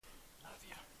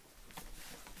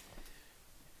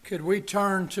Could we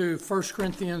turn to 1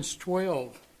 Corinthians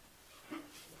 12?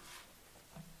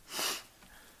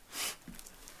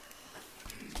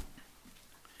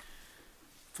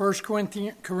 First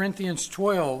Corinthians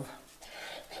 12,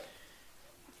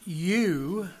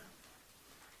 you,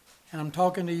 and I'm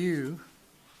talking to you,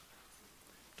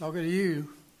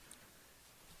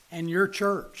 and your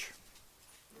church.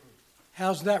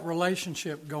 How's that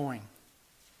relationship going?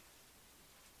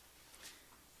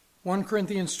 1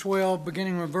 Corinthians 12,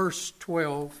 beginning with verse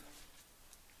 12.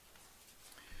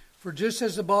 For just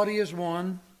as the body is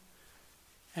one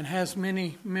and has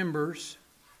many members,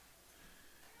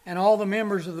 and all the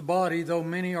members of the body, though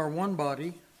many, are one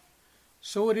body,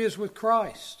 so it is with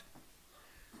Christ.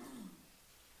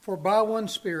 For by one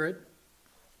Spirit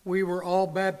we were all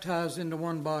baptized into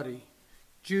one body,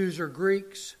 Jews or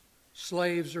Greeks,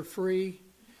 slaves or free,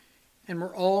 and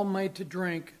were all made to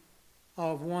drink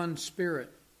of one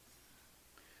Spirit.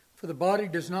 For the body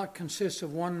does not consist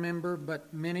of one member,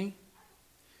 but many.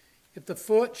 If the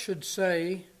foot should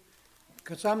say,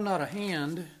 because I'm not a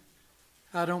hand,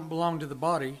 I don't belong to the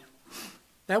body,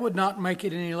 that would not make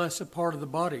it any less a part of the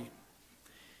body.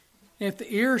 If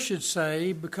the ear should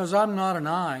say, because I'm not an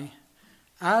eye,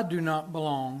 I do not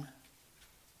belong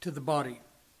to the body,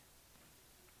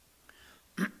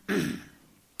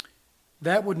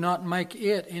 that would not make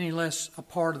it any less a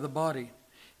part of the body.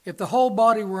 If the whole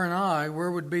body were an eye, where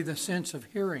would be the sense of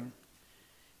hearing?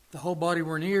 If the whole body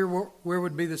were an ear, where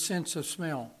would be the sense of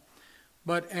smell?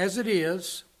 But as it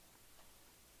is,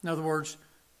 in other words,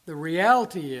 the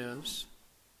reality is,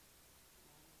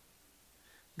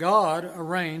 God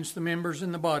arranged the members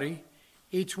in the body,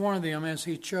 each one of them as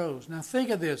He chose. Now think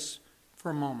of this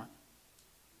for a moment.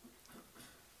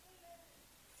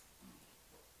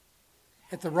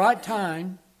 At the right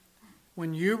time,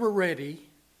 when you were ready,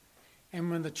 and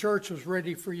when the church was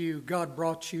ready for you, God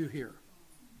brought you here.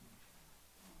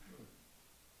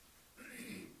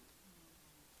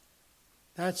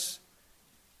 That's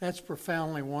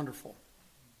profoundly wonderful.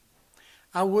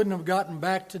 I wouldn't have gotten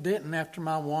back to Denton after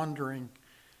my wandering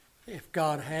if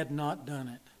God had not done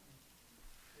it.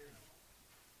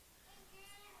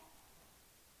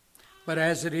 But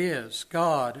as it is,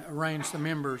 God arranged the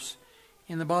members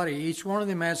in the body, each one of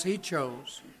them as He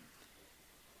chose.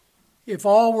 If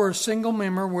all were a single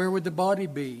member, where would the body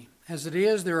be? As it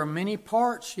is, there are many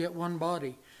parts, yet one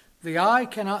body. The eye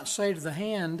cannot say to the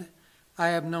hand, I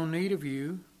have no need of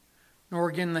you, nor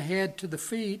again the head to the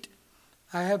feet,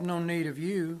 I have no need of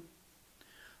you.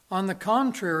 On the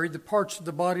contrary, the parts of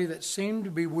the body that seem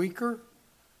to be weaker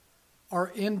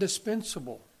are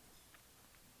indispensable.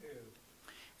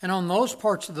 And on those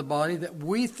parts of the body that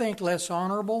we think less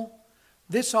honorable,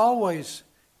 this always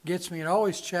gets me, it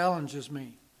always challenges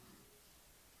me.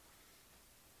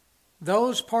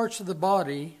 Those parts of the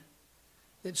body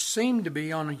that seem to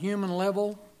be on a human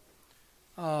level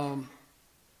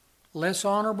less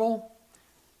honorable,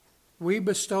 we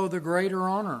bestow the greater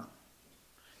honor.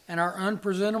 And our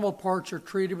unpresentable parts are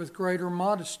treated with greater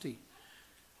modesty,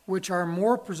 which our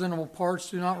more presentable parts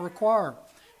do not require.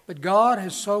 But God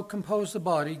has so composed the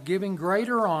body, giving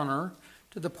greater honor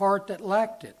to the part that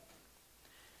lacked it,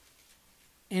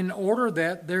 in order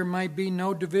that there may be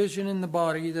no division in the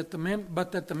body,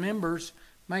 but that the members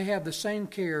may have the same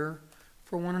care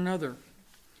for one another.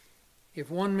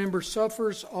 If one member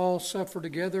suffers, all suffer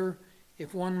together.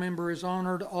 If one member is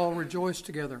honored, all rejoice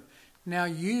together. Now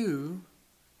you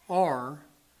are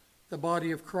the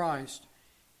body of Christ,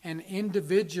 and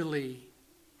individually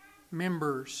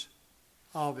members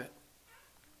of it.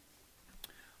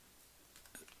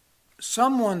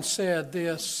 Someone said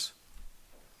this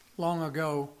long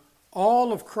ago,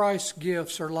 all of Christ's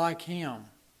gifts are like Him,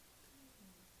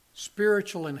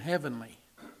 spiritual and heavenly.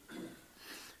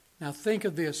 Now think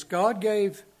of this. God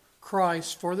gave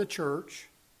Christ for the church,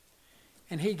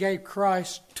 and He gave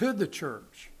Christ to the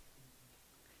church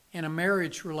in a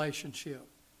marriage relationship.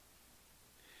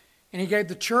 And He gave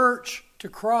the church to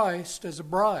Christ as a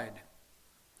bride.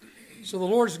 So the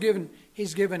Lord's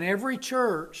He's given every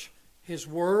church His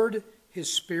Word,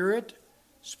 His Spirit,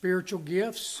 spiritual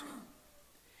gifts,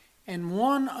 and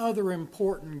one other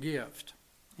important gift.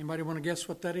 Anybody want to guess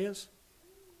what that is?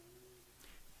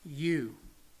 You.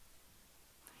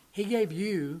 He gave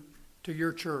you to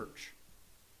your church.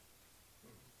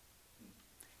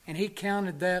 And He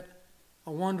counted that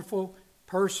a wonderful,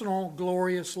 personal,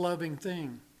 glorious, loving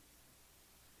thing.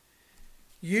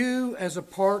 You as a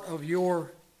part of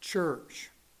your church.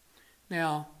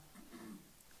 Now,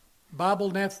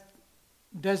 Bible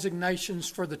designations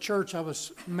for the church, I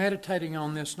was meditating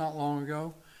on this not long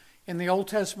ago. In the Old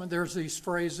Testament, there's these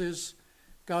phrases.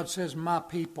 God says, my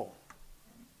people.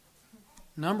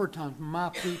 a number of times, my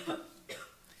people.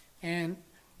 And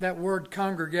that word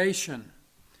congregation,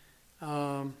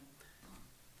 in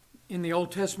the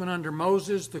Old Testament under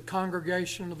Moses, the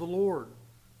congregation of the Lord.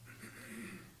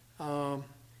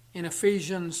 In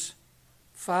Ephesians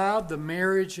 5, the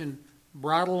marriage and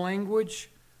bridal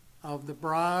language of the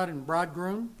bride and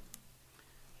bridegroom.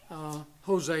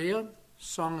 Hosea,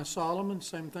 Song of Solomon,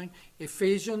 same thing.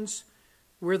 Ephesians,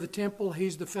 we're the temple,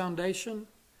 he's the foundation.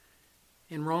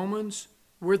 In Romans,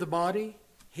 we're the body,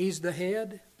 he's the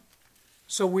head.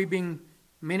 So we being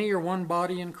many are one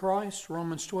body in Christ,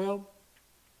 Romans 12.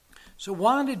 So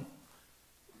why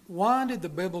did the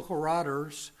biblical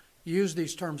writers use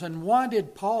these terms? And why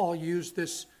did Paul use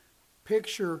this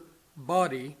picture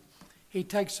body? He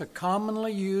takes a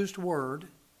commonly used word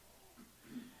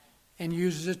and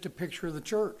uses it to picture the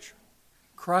church.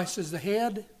 Christ is the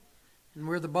head and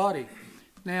we're the body.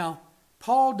 Now,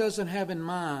 Paul doesn't have in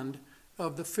mind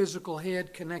of the physical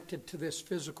head connected to this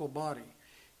physical body.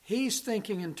 He's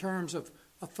thinking in terms of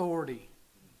authority,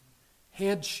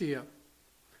 headship,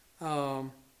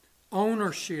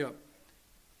 ownership,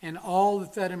 and all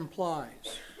that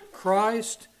implies.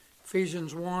 Christ,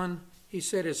 Ephesians 1, he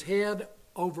said, is head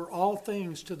over all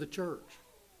things to the church.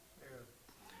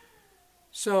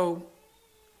 So,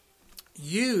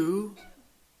 you,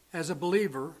 as a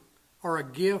believer, are a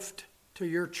gift to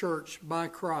your church by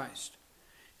Christ.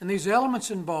 And these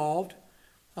elements involved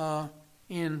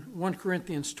in 1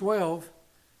 Corinthians 12,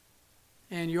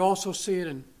 and you also see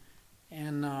it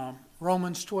in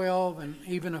Romans 12 and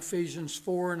even Ephesians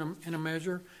 4 in a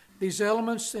measure. These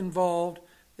elements involved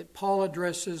that Paul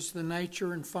addresses the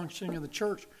nature and functioning of the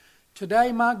church.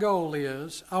 Today my goal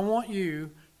is I want you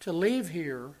to leave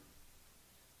here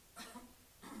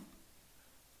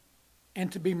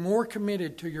and to be more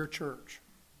committed to your church,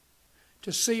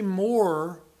 to see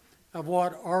more of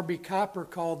what R.B. Kuiper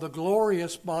called the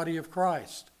glorious body of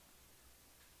Christ.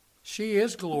 She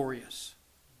is glorious.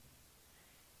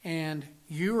 And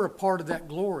you are a part of that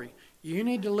glory. You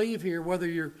need to leave here, whether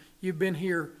you've been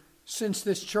here since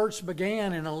this church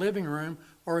began in a living room,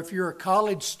 or if you're a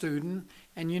college student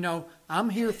and you know, I'm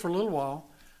here for a little while.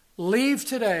 Leave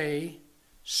today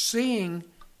seeing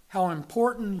how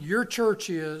important your church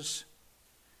is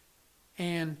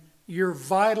and your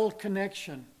vital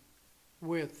connection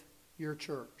with your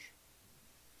church.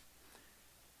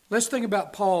 Let's think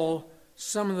about Paul,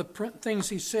 some of the things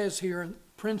he says here,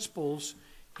 principles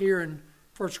here in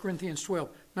 1 Corinthians 12.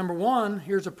 Number one,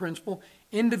 here's a principle.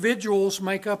 Individuals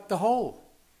make up the whole.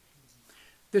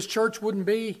 This church wouldn't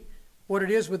be what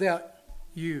it is without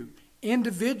you.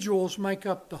 Individuals make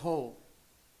up the whole.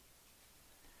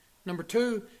 Number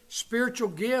two, spiritual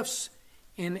gifts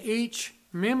in each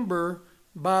member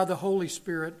by the Holy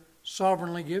Spirit,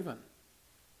 sovereignly given.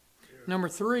 Number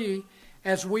three,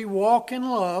 as we walk in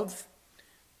love,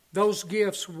 those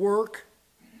gifts work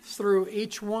through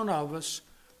each one of us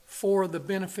for the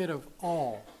benefit of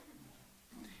all.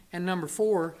 And number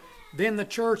four, then the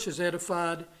church is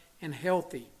edified and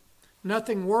healthy.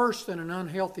 Nothing worse than an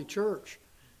unhealthy church.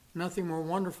 Nothing more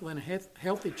wonderful than a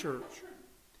healthy church.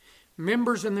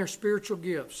 Members and their spiritual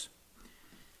gifts.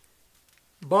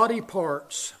 Body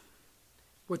parts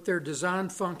with their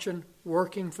designed function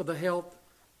working for the health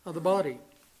of the body.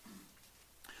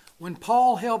 When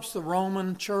Paul helps the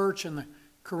Roman church and the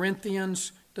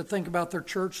Corinthians to think about their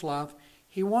church life,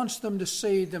 he wants them to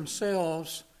see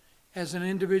themselves as an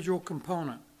individual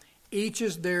component. Each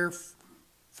is there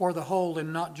for the whole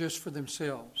and not just for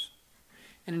themselves.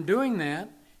 And in doing that,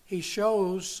 he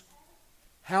shows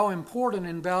how important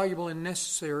and valuable and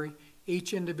necessary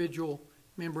each individual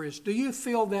member is. Do you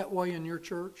feel that way in your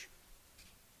church?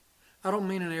 I don't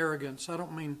mean an arrogance. I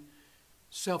don't mean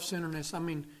self-centeredness. I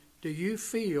mean, do you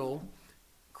feel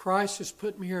Christ has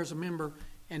put me here as a member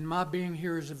and my being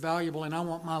here is valuable and I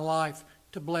want my life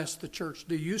to bless the church?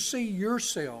 Do you see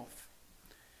yourself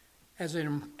as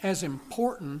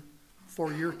important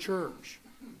for your church?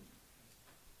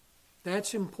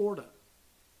 That's important.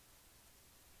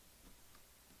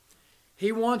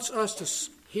 He wants us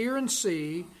to hear and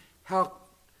see how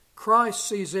Christ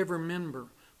sees every member.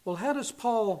 Well, how does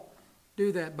Paul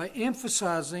do that? By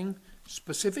emphasizing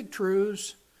specific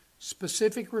truths,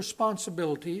 specific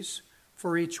responsibilities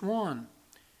for each one,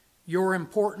 your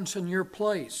importance and your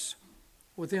place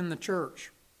within the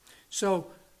church. So,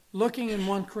 looking in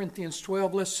 1 Corinthians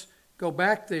 12, let's go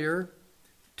back there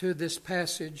to this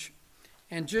passage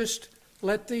and just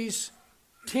let these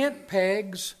tent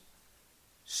pegs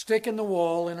stick in the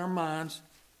wall in our minds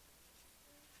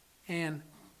and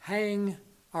hang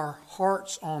our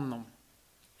hearts on them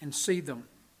and see them.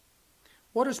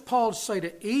 What does Paul say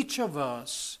to each of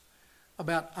us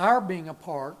about our being a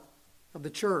part of the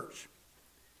church.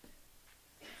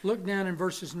 Look down in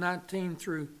verses 19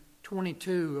 through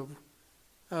 22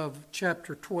 of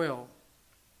chapter 12.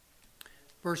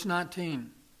 Verse 19.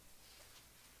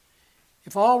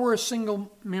 If all were a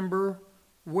single member,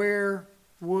 where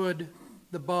would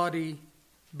the body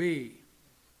be?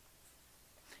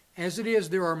 As it is,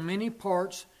 there are many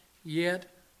parts, yet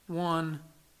one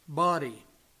body.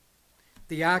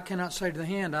 The eye cannot say to the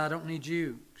hand, I don't need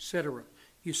you, etc.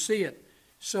 You see it.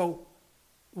 So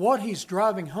what he's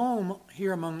driving home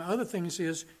here, among other things,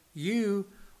 is you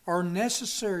are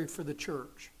necessary for the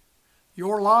church.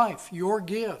 Your life, your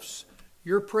gifts,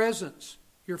 your presence,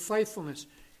 your faithfulness.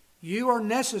 You are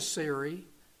necessary,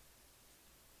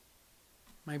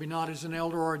 maybe not as an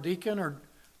elder or a deacon,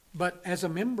 but as a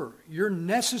member. You're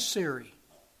necessary.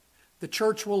 The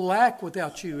church will lack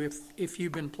without you if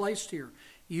you've been placed here.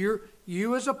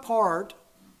 You as a part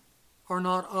are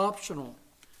not optional.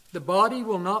 The body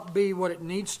will not be what it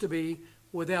needs to be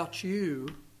without you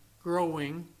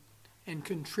growing and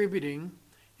contributing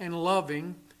and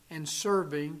loving and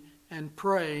serving and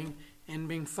praying and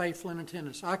being faithful in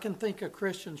attendance. I can think of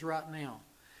Christians right now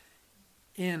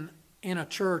in a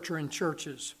church or in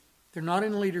churches. They're not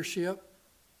in leadership.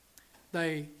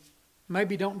 They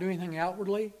maybe don't do anything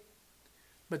outwardly,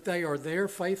 but they are there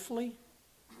faithfully.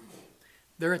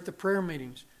 They're at the prayer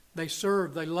meetings. They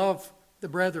serve. They love the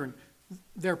brethren.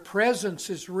 Their presence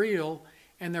is real,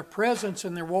 and their presence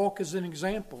and their walk is an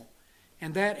example.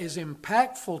 And that is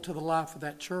impactful to the life of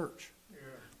that church.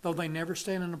 Though they never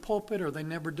stand in the pulpit or they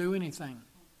never do anything.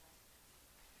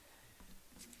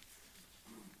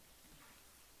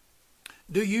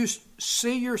 Do you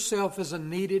see yourself as a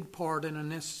needed part and a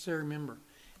necessary member?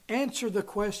 Answer the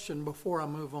question before I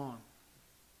move on.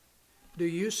 Do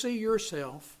you see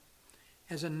yourself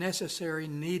as a necessary,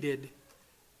 needed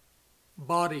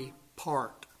body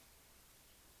part?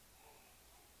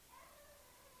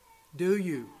 Do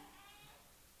you?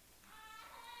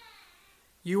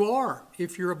 You are,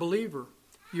 if you're a believer.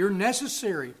 You're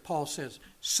necessary, Paul says.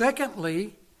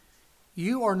 Secondly,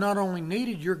 you are not only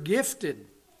needed, you're gifted.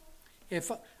 If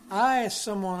I asked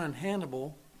someone in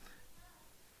Hannibal,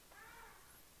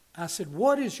 I said,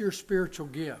 what is your spiritual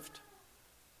gift?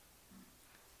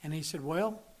 And he said,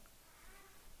 well,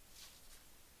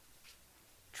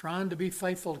 trying to be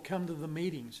faithful to come to the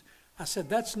meetings. I said,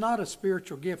 that's not a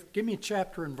spiritual gift. Give me a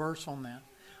chapter and verse on that.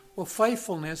 Well,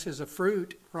 faithfulness is a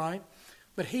fruit, right?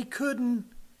 But he couldn't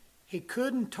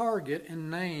target and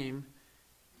name,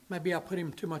 maybe I put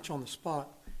him too much on the spot,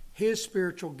 his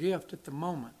spiritual gift at the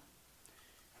moment.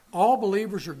 All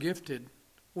believers are gifted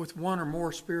with one or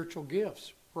more spiritual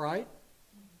gifts, right?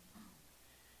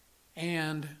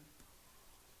 And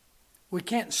we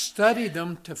can't study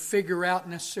them to figure out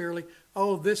necessarily,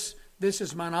 oh, this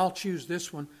is mine, I'll choose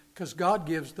this one, because God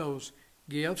gives those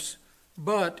gifts.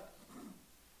 But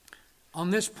on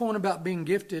this point about being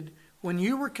gifted, when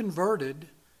you were converted,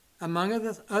 among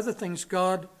other things,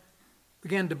 God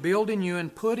began to build in you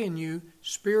and put in you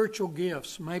spiritual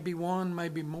gifts, maybe one,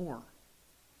 maybe more.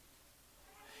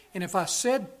 And if I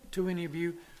said to any of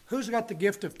you, who's got the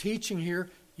gift of teaching here,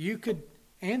 you could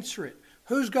answer it.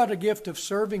 Who's got a gift of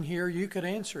serving here, you could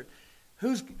answer it.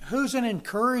 Who's an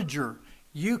encourager,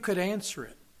 you could answer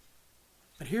it.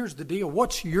 But here's the deal,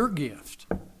 what's your gift?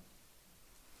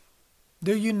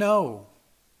 Do you know?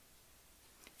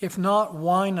 If not,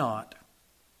 why not?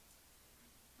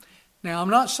 Now, I'm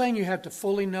not saying you have to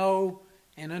fully know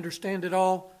and understand it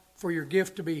all for your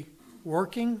gift to be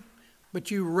working, but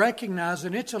you recognize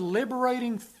that it's a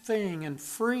liberating thing and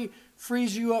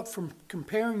frees you up from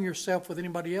comparing yourself with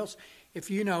anybody else.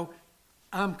 If you know,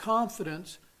 I'm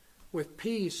confident with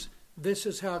peace, this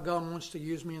is how God wants to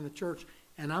use me in the church,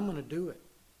 and I'm going to do it.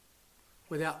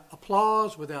 Without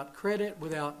applause, without credit,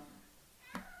 without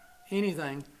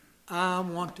anything. I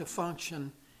want to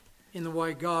function in the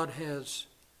way God has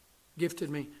gifted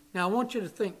me. Now, I want you to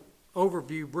think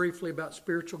overview briefly about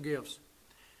spiritual gifts.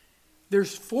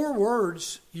 There's 4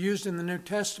 words used in the New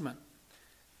Testament.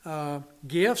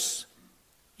 Gifts,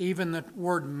 even the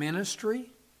word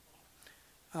ministry,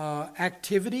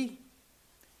 activity,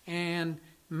 and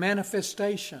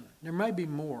manifestation. There may be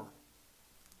more.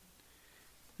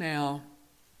 Now,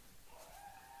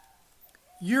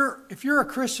 if you're a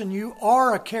Christian, you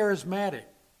are a charismatic.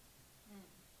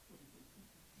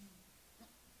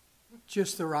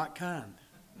 Just the right kind.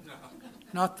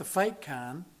 Not the fake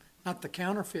kind, not the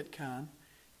counterfeit kind.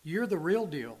 You're the real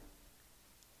deal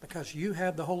because you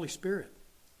have the Holy Spirit.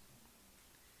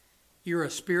 You're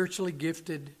a spiritually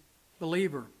gifted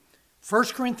believer. 1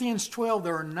 Corinthians 12,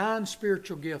 there are 9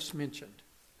 spiritual gifts mentioned.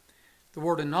 The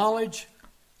word of knowledge,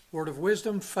 word of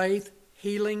wisdom, faith,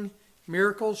 healing,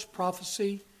 miracles,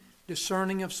 prophecy,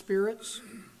 discerning of spirits,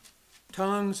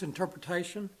 tongues,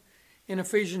 interpretation. In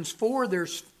Ephesians 4,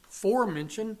 there's 4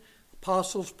 mentioned: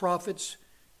 apostles, prophets,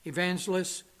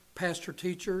 evangelists, pastor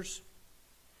teachers.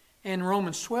 And in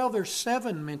Romans 12, there's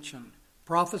 7 mentioned: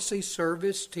 prophecy,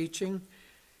 service, teaching,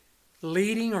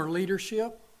 leading or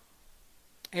leadership,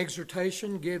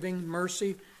 exhortation, giving,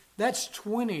 mercy. That's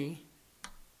 20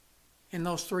 in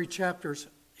those 3 chapters.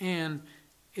 And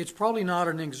it's probably not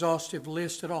an exhaustive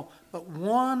list at all. But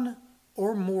one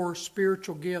or more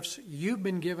spiritual gifts you've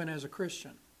been given as a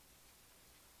Christian.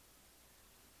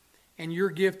 And your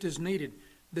gift is needed.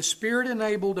 The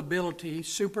Spirit-enabled ability,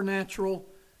 supernatural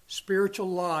spiritual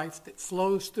life that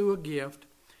flows through a gift,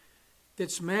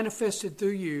 that's manifested through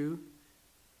you,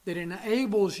 that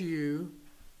enables you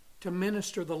to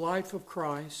minister the life of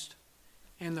Christ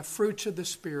and the fruits of the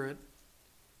Spirit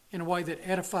in a way that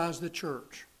edifies the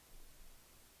church.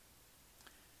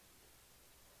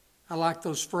 I like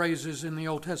those phrases in the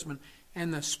Old Testament.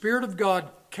 And the Spirit of God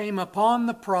came upon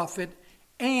the prophet,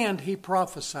 and he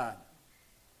prophesied.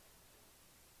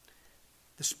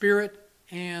 The Spirit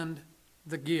and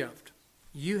the gift.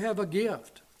 You have a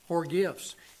gift or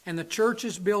gifts. And the church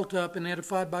is built up and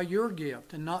edified by your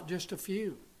gift, and not just a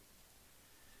few.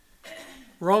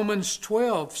 Romans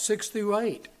 12, 6 through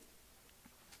 8.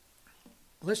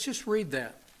 Let's just read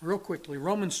that real quickly.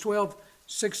 Romans 12,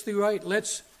 6 through 8.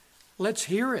 Let's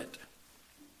hear it.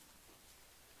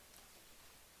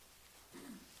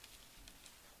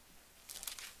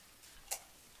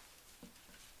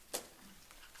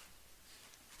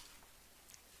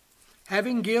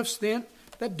 Having gifts then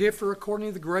that differ according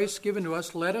to the grace given to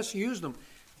us, let us use them.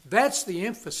 That's the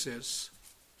emphasis.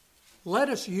 Let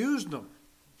us use them.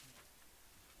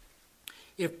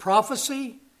 If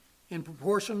prophecy, in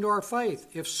proportion to our faith.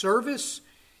 If service,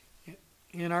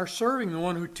 in our serving. The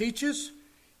one who teaches,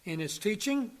 in his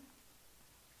teaching.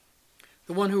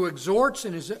 The one who exhorts,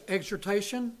 in his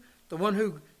exhortation. The one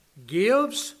who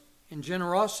gives, in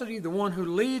generosity. The one who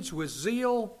leads, with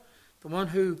zeal. The one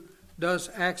who does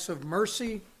acts of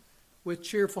mercy, with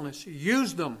cheerfulness.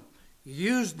 Use them.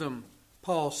 Use them,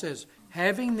 Paul says.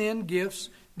 Having then gifts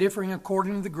differing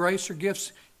according to the grace or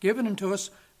gifts given unto us,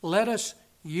 let us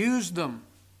use them.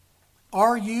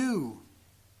 Are you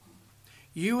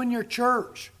and your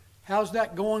church, how's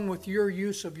that going with your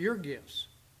use of your gifts?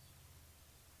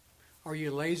 Are you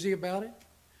lazy about it?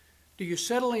 Do you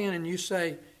settle in and you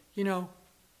say,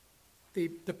 the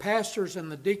pastors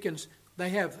and the deacons, they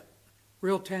have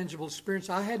real tangible experience.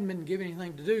 I hadn't been given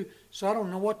anything to do, so I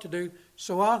don't know what to do.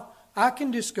 So I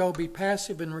can just go be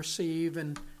passive and receive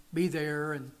and be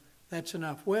there, and that's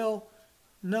enough. Well,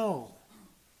 no.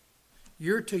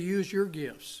 You're to use your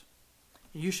gifts.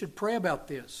 You should pray about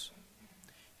this.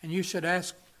 And you should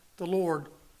ask the Lord,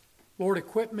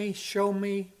 equip me, show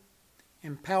me,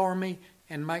 empower me,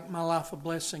 and make my life a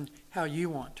blessing how you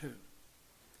want to.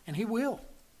 And He will,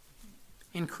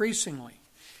 increasingly.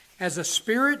 As a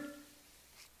Spirit,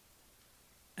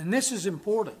 and this is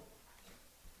important,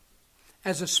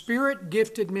 as a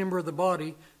Spirit-gifted member of the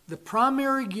body, the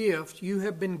primary gift you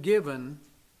have been given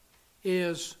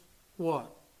is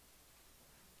what?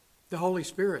 The Holy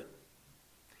Spirit.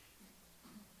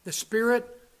 The Spirit,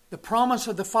 the promise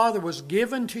of the Father was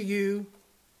given to you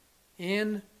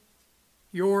in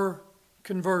your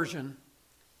conversion.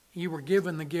 You were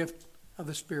given the gift of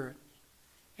the Spirit.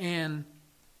 And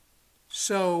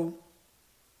so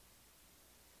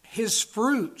His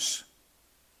fruits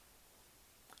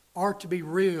are to be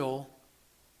real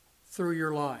through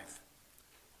your life.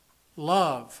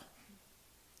 Love,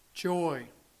 joy,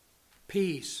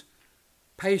 peace,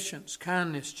 patience,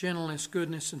 kindness, gentleness,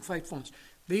 goodness, and faithfulness.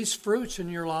 These fruits in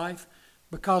your life,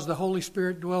 because the Holy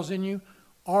Spirit dwells in you,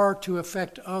 are to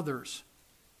affect others.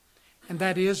 And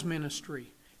that is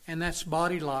ministry. And that's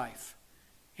body life.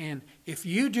 And if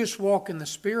you just walk in the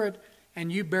Spirit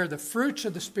and you bear the fruits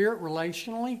of the Spirit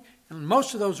relationally, and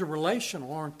most of those are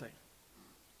relational, aren't they?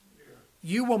 Yeah.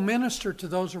 You will minister to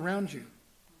those around you.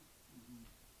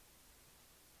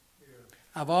 Yeah.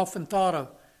 I've often thought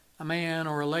of a man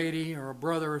or a lady or a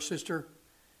brother or sister,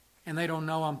 and they don't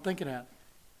know I'm thinking at.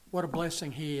 What a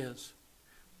blessing he is.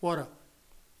 What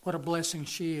a blessing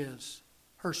she is.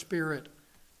 Her spirit,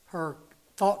 her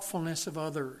thoughtfulness of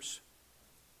others.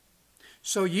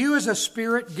 So you as a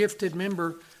Spirit-gifted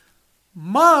member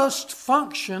must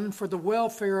function for the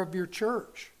welfare of your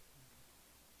church.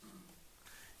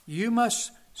 You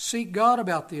must seek God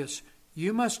about this.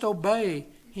 You must obey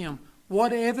Him.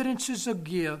 What evidences of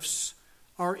gifts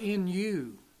are in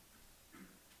you?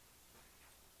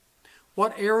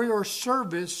 What area or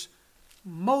service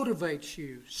motivates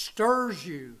you, stirs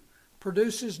you,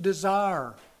 produces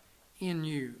desire in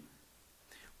you?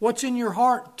 What's in your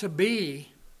heart to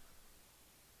be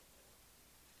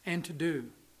and to do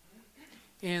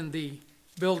in the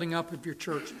building up of your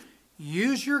church?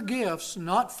 Use your gifts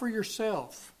not for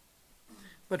yourself,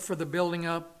 but for the building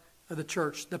up of the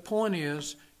church. The point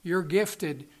is, you're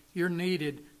gifted, you're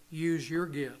needed, use your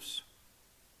gifts.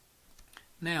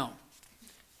 Now,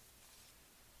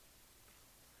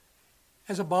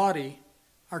 as a body,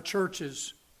 our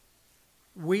churches,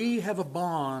 we have a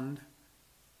bond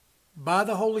by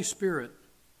the Holy Spirit.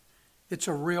 It's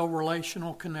a real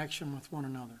relational connection with one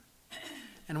another.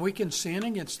 And we can sin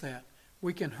against that.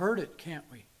 We can hurt it, can't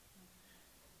we?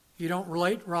 You don't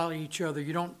relate rightly to each other.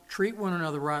 You don't treat one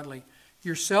another rightly.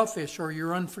 You're selfish, or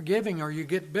you're unforgiving, or you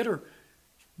get bitter.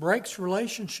 Breaks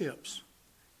relationships.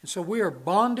 And so we are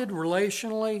bonded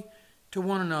relationally to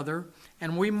one another,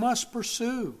 and we must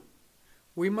pursue.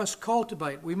 We must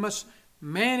cultivate. We must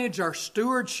manage our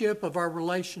stewardship of our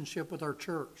relationship with our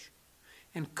church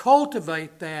and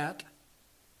cultivate that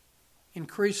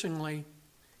increasingly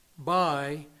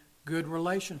by good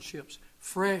relationships,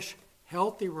 fresh,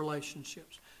 healthy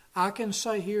relationships. I can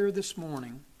say here this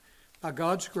morning, by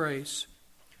God's grace,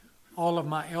 all of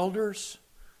my elders,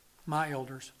 my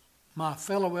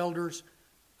fellow elders,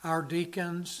 our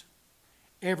deacons,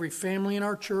 every family in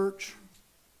our church,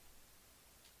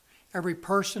 every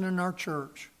person in our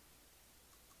church,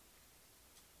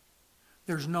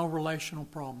 there's no relational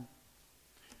problem.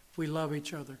 We love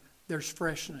each other. There's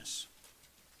freshness.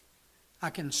 I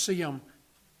can see them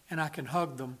and I can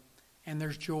hug them, and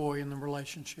there's joy in the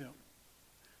relationship.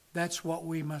 That's what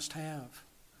we must have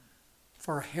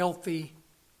for a healthy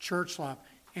church life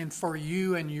and for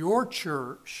you and your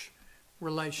church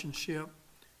relationship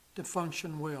to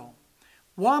function well.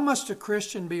 Why must a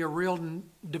Christian be a real and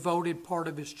devoted part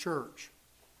of his church?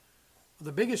 Well,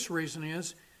 the biggest reason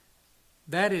is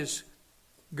that is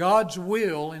God's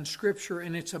will in Scripture,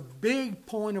 and it's a big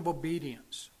point of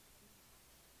obedience.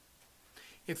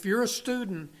 If you're a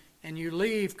student and you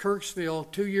leave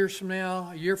Kirksville 2 years from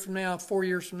now, a year from now, 4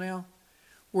 years from now,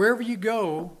 wherever you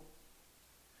go,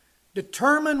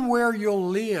 determine where you'll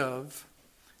live,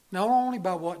 not only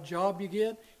by what job you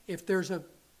get, if there's a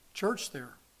church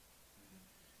there.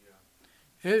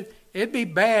 It'd be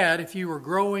bad if you were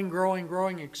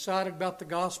growing, excited about the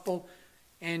gospel,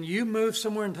 and you move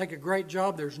somewhere and take a great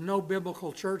job, there's no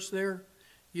biblical church there,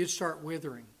 you'd start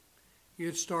withering.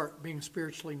 You'd start being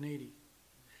spiritually needy.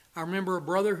 I remember a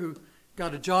brother who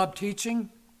got a job teaching,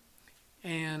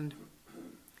 and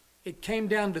it came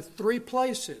down to 3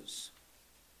 places.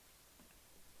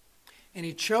 And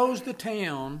he chose the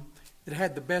town that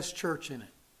had the best church in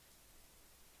it.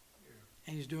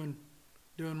 And he's doing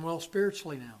well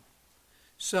spiritually now.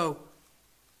 So,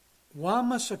 why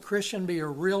must a Christian be a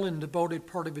real and devoted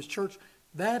part of his church?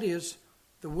 That is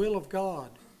the will of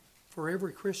God for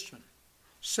every Christian.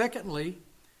 Secondly,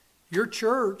 your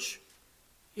church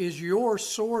is your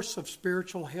source of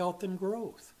spiritual health and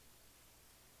growth.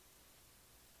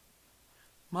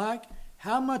 Mike,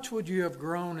 how much would you have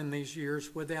grown in these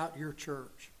years without your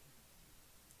church?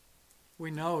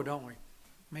 We know, don't we?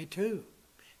 Me too.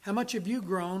 How much have you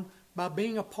grown by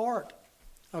being a part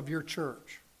of your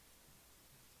church?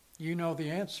 You know the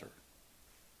answer.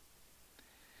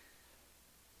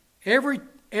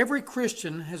 Every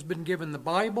Christian has been given the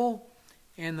Bible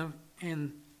and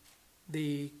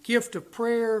the gift of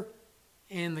prayer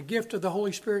and the gift of the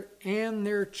Holy Spirit and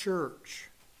their church.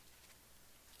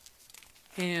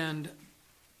 And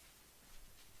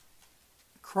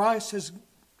Christ has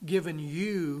given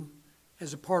you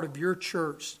as a part of your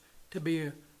church to be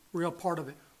a real part of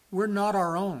it. We're not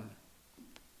our own.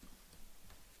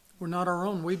 We're not our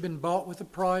own. We've been bought with a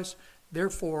price.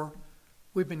 Therefore,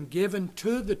 we've been given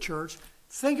to the church.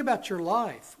 Think about your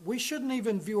life. We shouldn't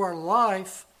even view our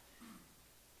life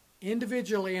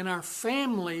individually and our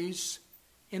families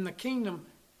in the kingdom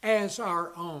as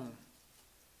our own.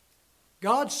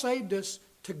 God saved us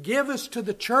to give us to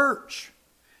the church.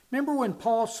 Remember when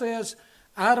Paul says,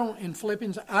 in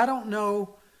Philippians, I don't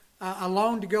know, I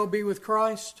long to go be with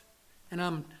Christ, and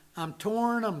I'm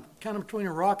torn, I'm kind of between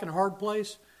a rock and a hard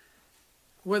place,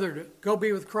 whether to go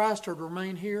be with Christ or to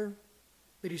remain here.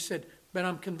 But he said, but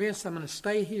I'm convinced I'm going to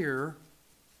stay here.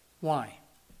 Why?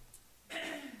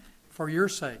 For your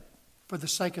sake, for the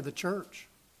sake of the church.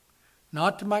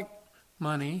 Not to make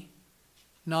money,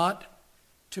 not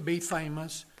to be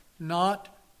famous,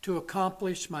 not to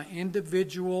accomplish my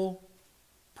individual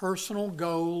personal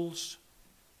goals.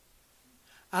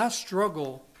 I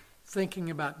struggle thinking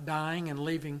about dying and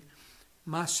leaving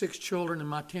my 6 children and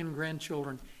my 10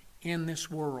 grandchildren in this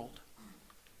world.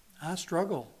 I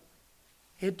struggle.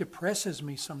 It depresses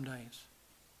me some days.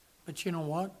 But you know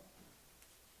what?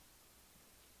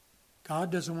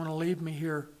 God doesn't want to leave me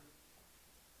here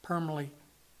permanently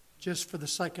just for the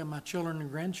sake of my children and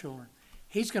grandchildren.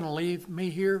 He's going to leave me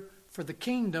here for the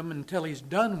kingdom until He's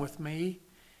done with me.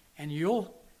 And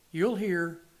you'll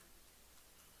hear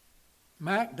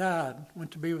Mac died,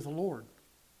 went to be with the Lord.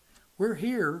 We're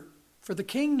here for the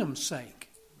kingdom's sake.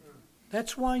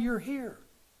 That's why you're here.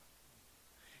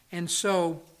 And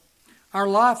so our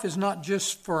life is not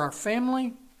just for our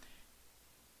family.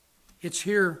 It's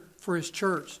here for His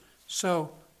church.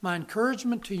 So my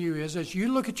encouragement to you is, as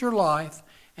you look at your life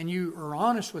and you are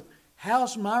honest with,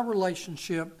 how's my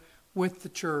relationship with the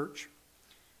church?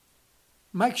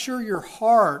 Make sure your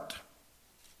heart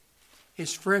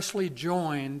is freshly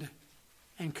joined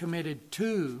and committed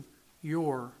to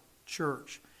your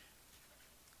church.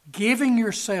 Giving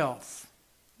yourself.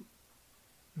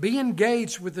 Be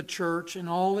engaged with the church in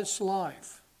all its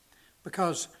life,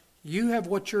 because you have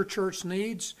what your church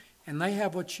needs and they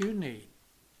have what you need.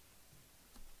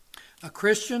 A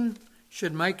Christian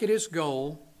should make it his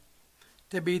goal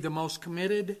to be the most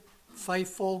committed,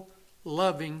 faithful,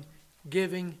 loving,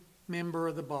 giving member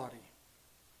of the body.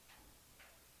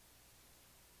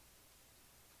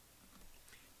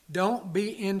 Don't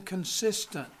be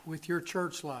inconsistent with your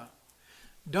church life.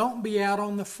 Don't be out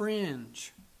on the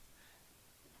fringe.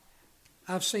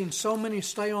 I've seen so many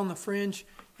stay on the fringe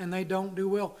and they don't do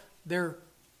well. They're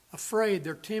afraid,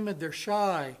 they're timid, they're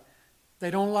shy.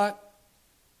 They don't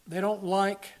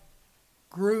like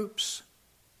groups.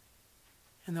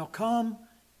 And they'll come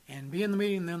and be in the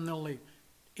meeting and then they'll leave.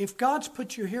 If God's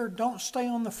put you here, don't stay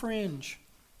on the fringe.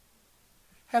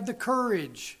 Have the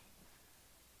courage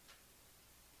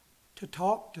to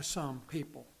talk to some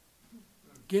people.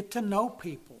 Get to know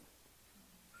people.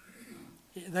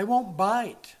 They won't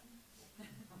bite.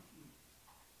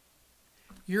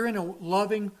 You're in a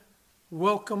loving,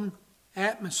 welcome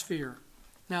atmosphere.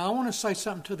 Now, I want to say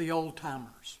something to the old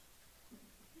timers.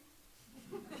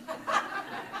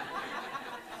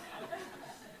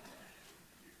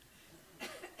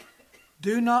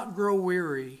 Do not grow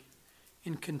weary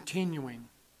in continuing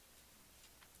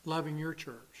loving your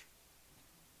church.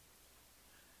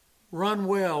 Run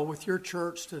well with your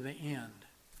church to the end.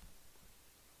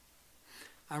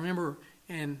 I remember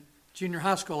in junior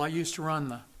high school, I used to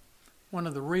run one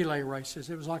of the relay races.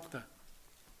 It was like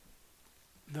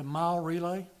the mile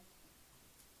relay.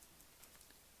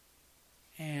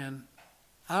 And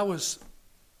I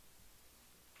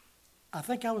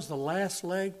think I was the last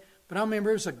leg, but I remember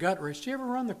it was a gut race. Did you ever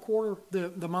run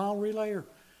the mile relay?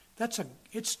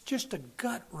 It's just a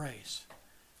gut race.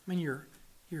 I mean,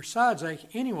 your sides ache.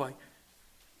 Anyway,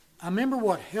 I remember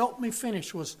what helped me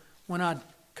finish was when I'd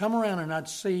come around and I'd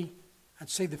see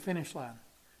the finish line.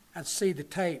 I'd see the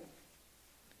tape.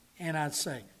 And I'd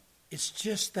say, it's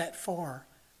just that far.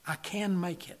 I can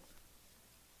make it.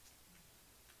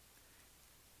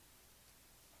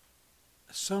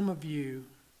 Some of you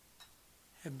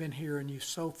have been here and you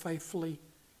so faithfully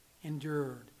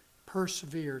endured,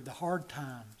 persevered the hard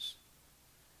times.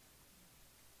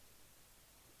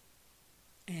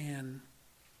 And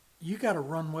you got to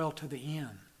run well to the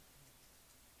end.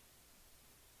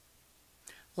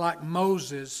 Like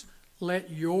Moses,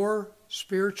 let your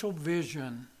spiritual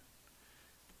vision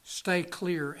stay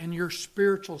clear and your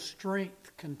spiritual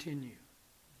strength continue.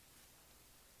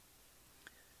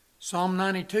 Psalm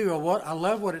 92, I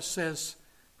love what it says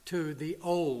to the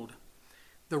old.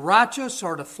 The righteous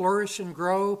are to flourish and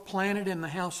grow, planted in the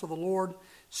house of the Lord,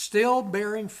 still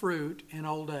bearing fruit in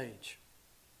old age,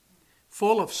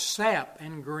 full of sap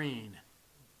and green.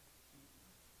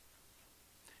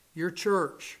 Your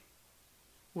church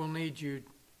will need you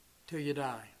till you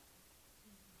die.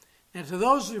 And to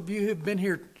those of you who've been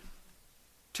here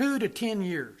 2 to 10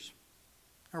 years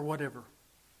or whatever,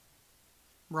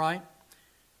 right?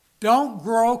 Don't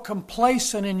grow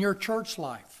complacent in your church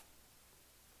life.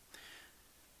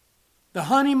 The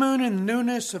honeymoon and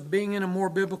newness of being in a more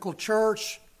biblical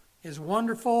church is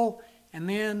wonderful, and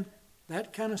then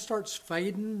that kind of starts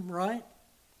fading, right?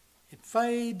 It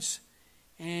fades,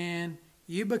 and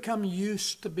you become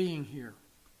used to being here.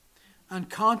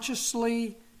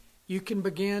 Unconsciously, you can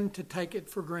begin to take it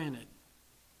for granted.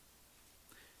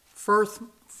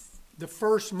 The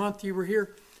first month you were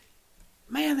here,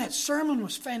 man, that sermon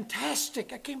was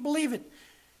fantastic. I can't believe it.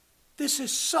 This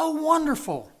is so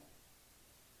wonderful.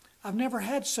 I've never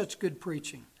had such good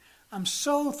preaching. I'm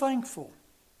so thankful.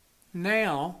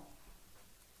 Now,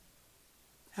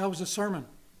 how was the sermon?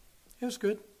 It was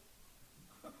good.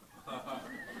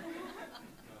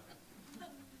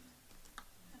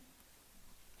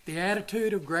 The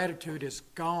attitude of gratitude is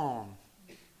gone.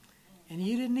 And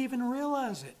you didn't even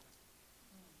realize it.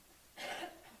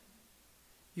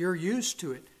 You're used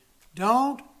to it.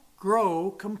 Don't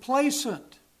grow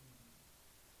complacent.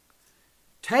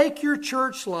 Take your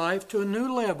church life to a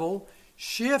new level,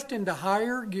 shift into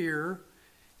higher gear,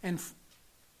 and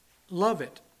love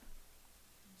it.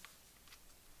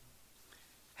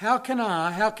 How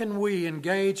can we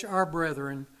engage our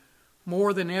brethren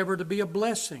more than ever to be a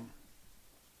blessing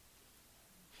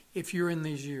if you're in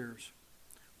these years?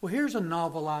 Well, here's a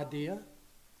novel idea.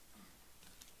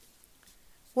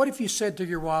 What if you said to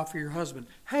your wife or your husband,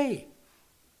 hey,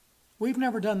 we've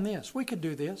never done this. We could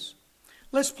do this.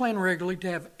 Let's plan regularly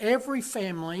to have every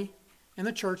family in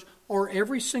the church or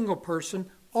every single person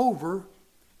over,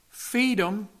 feed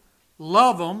them,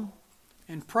 love them,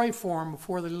 and pray for them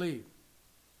before they leave.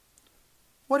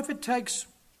 What if it takes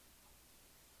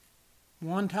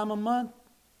one time a month,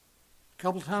 a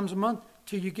couple times a month,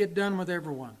 till you get done with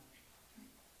everyone?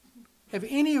 Have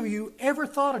any of you ever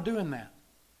thought of doing that?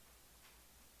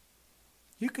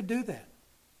 You could do that.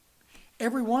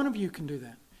 Every one of you can do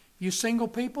that. You single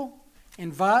people,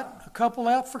 invite a couple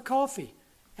out for coffee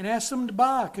and ask them to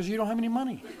buy because you don't have any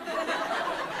money.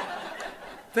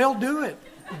 They'll do it.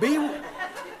 Be with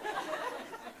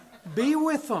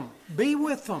them. Be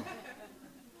with them.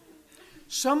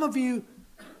 Some of you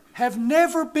have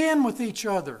never been with each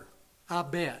other, I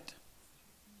bet.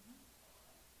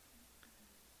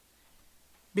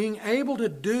 Being able to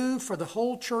do for the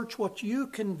whole church what you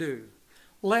can do.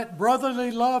 Let brotherly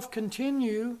love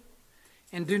continue,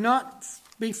 and do not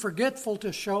be forgetful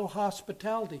to show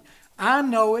hospitality. I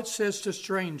know it says to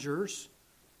strangers,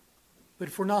 but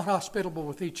if we're not hospitable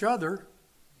with each other,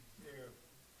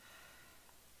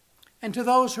 and to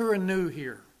those who are new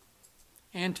here,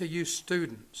 and to you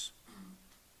students,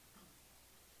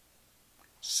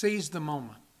 seize the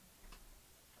moment.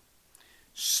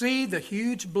 See the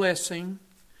huge blessing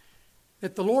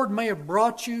that the Lord may have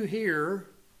brought you here.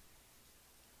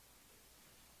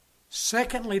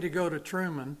 Secondly, to go to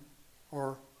Truman,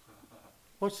 or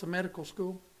what's the medical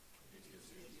school?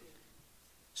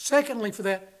 Secondly, for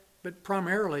that, but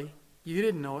primarily, you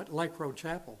didn't know it, Lake Road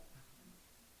Chapel.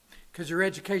 Because your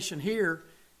education here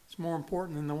is more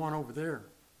important than the one over there.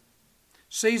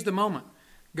 Seize the moment.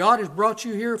 God has brought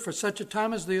you here for such a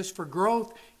time as this, for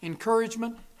growth,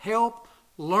 encouragement, help,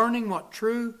 learning what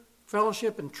true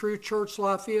fellowship and true church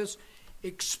life is,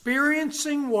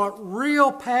 experiencing what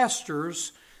real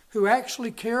pastors who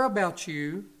actually care about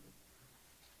you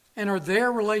and are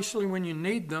there relationally when you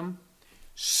need them,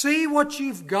 see what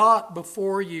you've got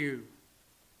before you.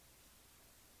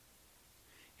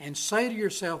 And say to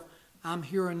yourself, I'm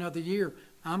here another year.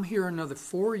 I'm here another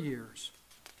 4 years.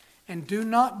 And do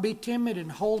not be timid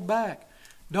and hold back.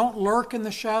 Don't lurk in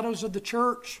the shadows of the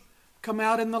church. Come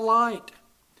out in the light.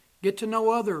 Get to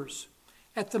know others.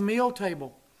 At the meal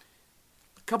table,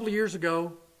 a couple of years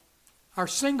ago, our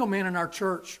single men in our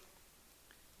church,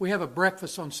 we have a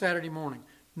breakfast on Saturday morning.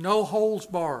 No holds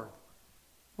barred.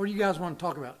 What do you guys want to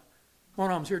talk about? One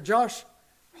of them's here. Josh,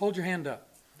 hold your hand up.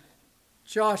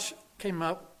 Josh came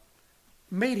up.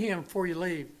 Meet him before you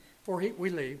leave. We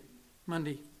leave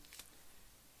Monday.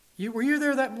 Were you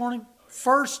there that morning?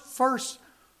 First.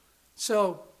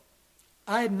 So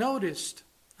I had noticed,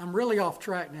 I'm really off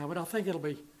track now, but I think it'll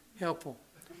be helpful.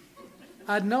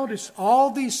 I'd noticed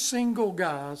all these single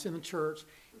guys in the church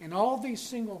and all these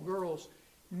single girls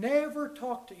never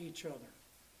talk to each other.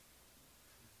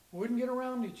 Wouldn't get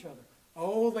around each other.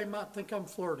 Oh, they might think I'm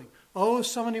flirting. Oh,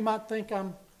 somebody might think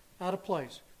I'm out of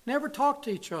place. Never talk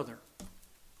to each other.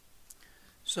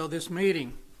 So this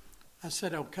meeting, I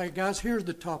said, okay, guys, here's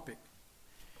the topic.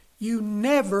 You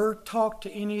never talk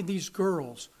to any of these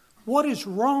girls. What is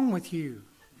wrong with you?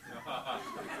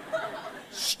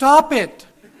 Stop it.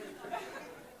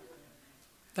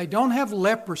 They don't have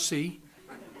leprosy.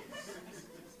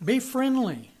 Be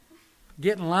friendly.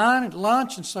 Get in line at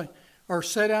lunch and say, or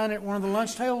sit down at one of the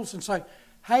lunch tables and say,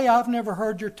 hey, I've never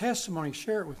heard your testimony.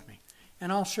 Share it with me.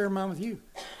 And I'll share mine with you.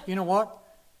 You know what?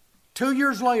 2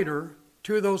 years later,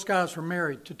 2 of those guys were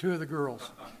married to 2 of the girls.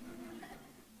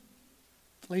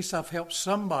 At least I've helped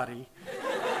somebody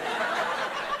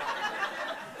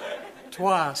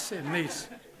twice in these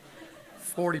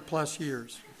 40 plus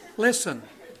years. Listen,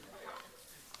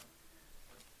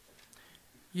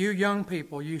 you young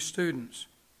people, you students,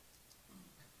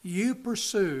 you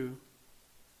pursue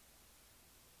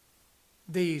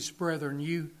these, brethren,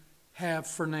 you have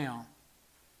for now.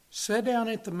 Sit down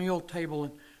at the meal table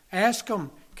and ask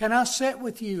them, can I sit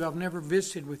with you? I've never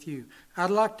visited with you. I'd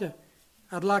like to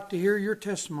hear your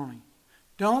testimony.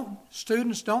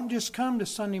 Students, don't just come to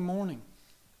Sunday morning.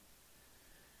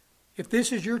 If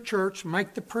this is your church,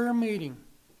 make the prayer meeting.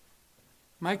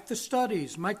 Make the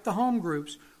studies. Make the home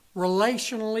groups.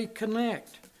 Relationally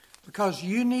connect. Because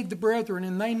you need the brethren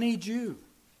and they need you.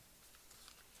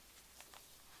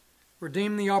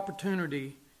 Redeem the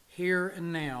opportunity here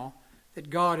and now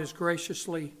that God has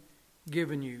graciously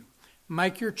given you.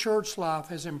 Make your church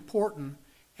life as important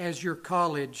as your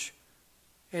college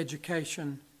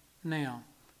education now.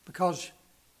 Because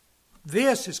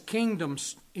this is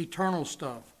kingdom's eternal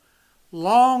stuff.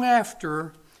 Long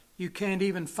after you can't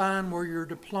even find where your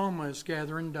diploma is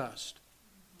gathering dust.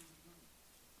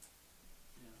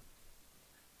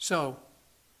 So,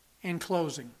 in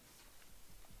closing,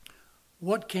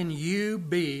 what can you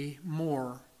be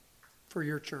more for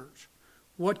your church?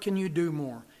 What can you do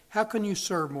more? How can you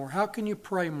serve more? How can you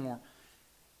pray more?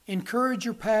 Encourage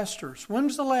your pastors. When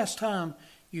was the last time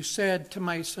you said to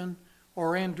Mason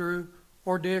or Andrew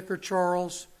or Dick or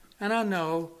Charles, and I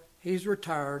know he's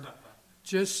retired,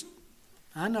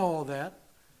 I know all that.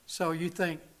 So you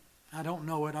think, I don't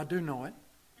know it, I do know it.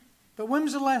 But when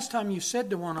was the last time you said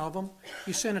to one of them,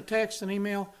 you sent a text, an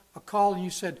email, a call, and you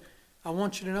said, I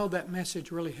want you to know that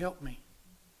message really helped me.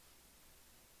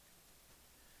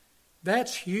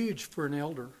 That's huge for an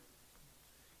elder.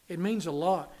 It means a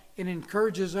lot. It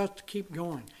encourages us to keep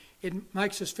going. It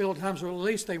makes us feel at times, well, at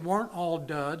least they weren't all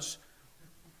duds.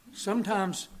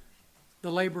 Sometimes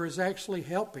the labor is actually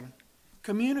helping.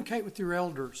 Communicate with your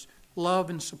elders. Love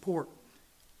and support.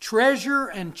 Treasure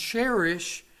and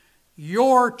cherish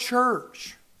your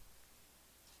church.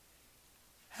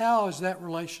 How is that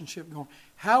relationship going?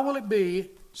 How will it be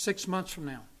 6 months from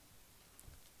now?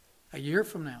 A year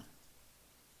from now?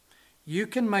 You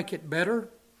can make it better.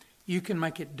 You can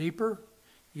make it deeper.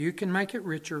 You can make it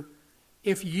richer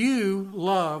if you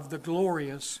love the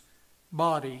glorious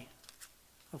body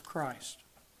of Christ.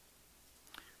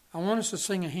 I want us to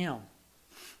sing a hymn.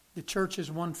 The church is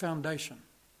one foundation.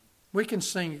 We can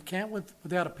sing it, can't we,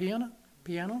 without a piano?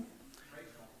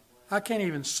 I can't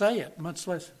even say it, much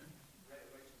less.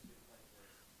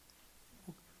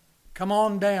 Come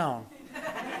on down.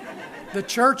 The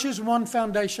church is one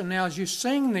foundation. Now, as you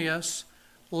sing this,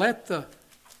 let the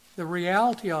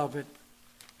reality of it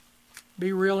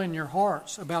be real in your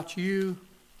hearts about you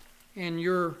and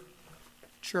your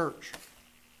church.